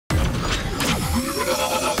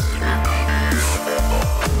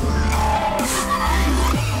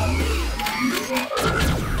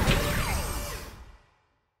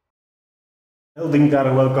Hello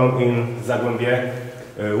Dimitar, welcome in Zagłębie.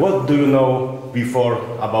 What do you know before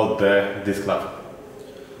about this club?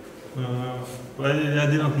 I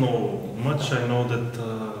didn't know much. I know that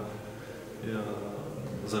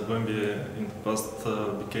Zagłębie in the past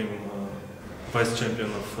became vice champion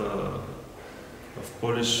of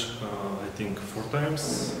Polish, I think 4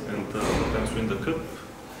 times, and 4 times win the cup.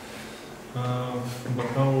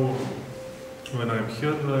 But now, when I'm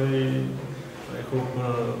here,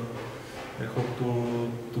 I hope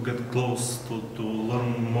to get close to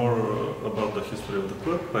learn more about the history of the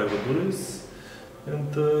club, Vezalov,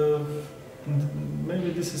 and maybe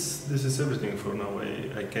this is everything for now.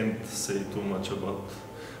 I can't say too much about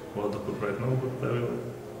the club right now, but I will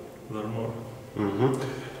learn more.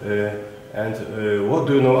 And what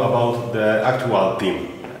do you know about the actual team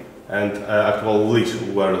and actual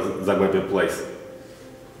league where Zagłębie plays?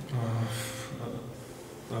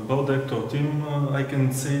 About the actual team, I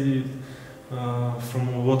can say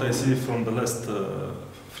from what I see from the last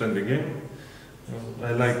friendly game,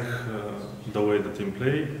 I like the way the team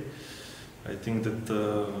play. I think that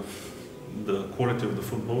the quality of the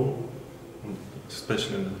football,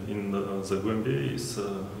 especially in Zagłębie, is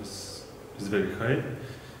very high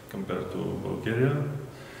compared to Bulgaria.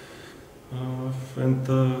 And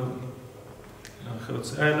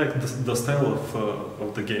I like the style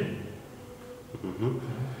of the game.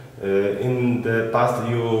 In the past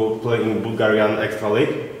you played in Bulgarian Extra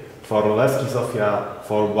League for Levski Sofia,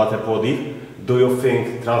 for Waterpolo. Do you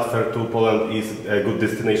think transfer to Poland is a good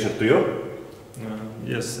destination to you?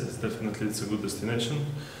 Yes, definitely it's a good destination.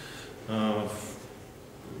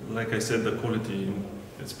 Like I said, the quality,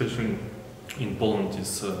 especially in Poland,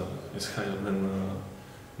 is higher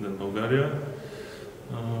than Bulgaria.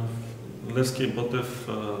 Levski, Botev,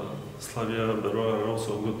 Slavia, Beroa are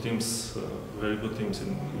also good teams, very good teams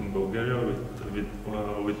in Bulgaria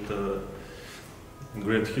with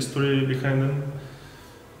great history behind them.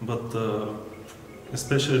 But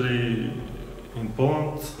especially in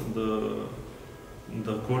Poland,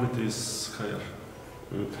 the quality is higher.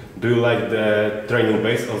 Do you like the training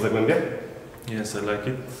base of Zagłębie? Yes, I like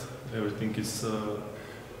it. Everything is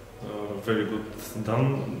very good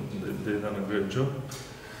done. They've done a great job.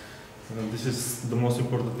 This is the most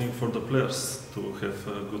important thing for the players, to have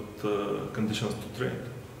good conditions to train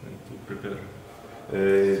and to prepare.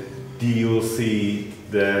 Do you see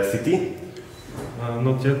the city?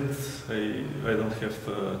 Not yet. I don't have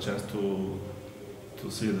a chance to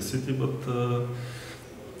see the city, but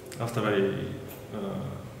after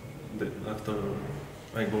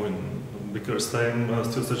I go in, because I'm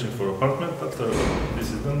still searching for apartment. After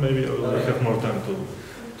this is done, maybe I will have more time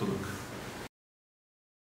to look.